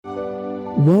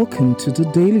Welcome to the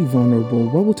Daily Vulnerable,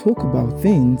 where we'll talk about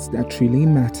things that really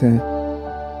matter.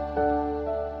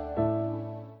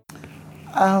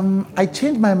 I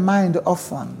change my mind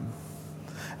often.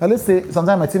 Now let's say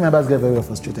sometimes my team members get very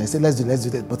frustrated. I say, let's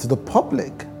do that. But to the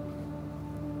public,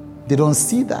 they don't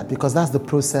see that because that's the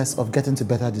process of getting to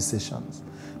better decisions.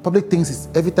 Public thinks it's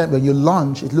every time when you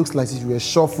launch, it looks like you were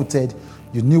sure-footed,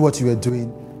 you knew what you were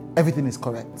doing, everything is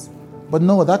correct. But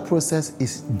no, that process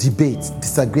is debate,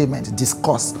 disagreement,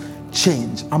 discuss,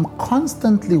 change. I'm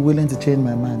constantly willing to change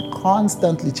my mind,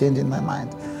 constantly changing my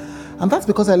mind. And that's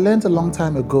because I learned a long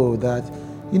time ago that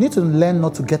you need to learn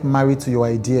not to get married to your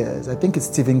ideas. I think it's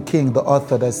Stephen King, the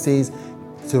author, that says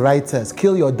to writers,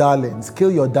 kill your darlings,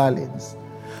 kill your darlings.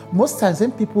 Most times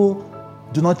when people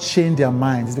do not change their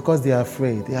minds, it's because they are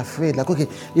afraid. They're afraid, like, okay,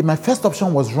 if my first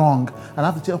option was wrong, and I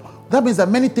have to tell, that means that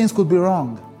many things could be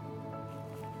wrong.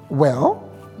 Well,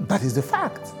 that is the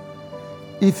fact.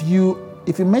 If you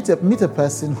meet a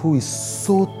person who is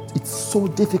it's so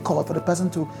difficult for the person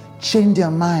to change their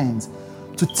minds,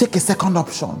 to take a second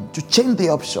option, to change the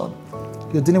option,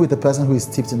 you're dealing with a person who is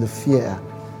steeped in the fear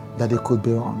that it could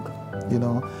be wrong. You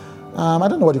know, I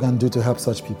don't know what you can do to help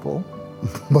such people,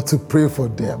 but to pray for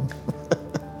them.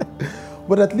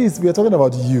 But at least we are talking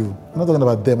about you. We're not talking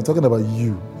about them. We're talking about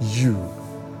you.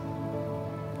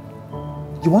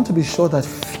 You want to be sure that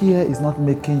fear is not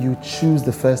making you choose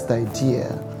the first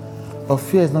idea, or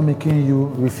fear is not making you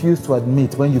refuse to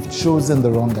admit when you've chosen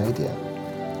the wrong idea.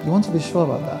 You want to be sure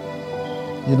about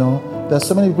that. You know, there's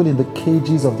so many people in the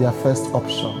cages of their first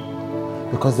option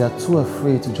because they are too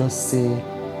afraid to just say,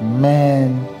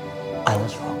 man, I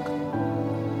was wrong.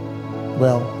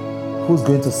 Well, who's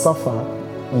going to suffer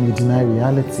when you deny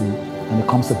reality and it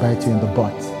comes to bite you in the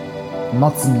butt?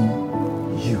 Not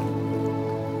me, you.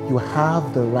 You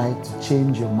have the right to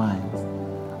change your mind,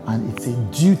 and it's a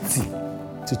duty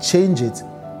to change it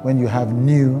when you have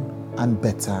new and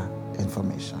better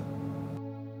information.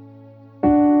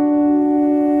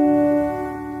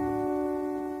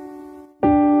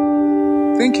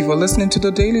 Thank you for listening to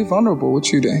the Daily Vulnerable with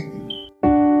Chude.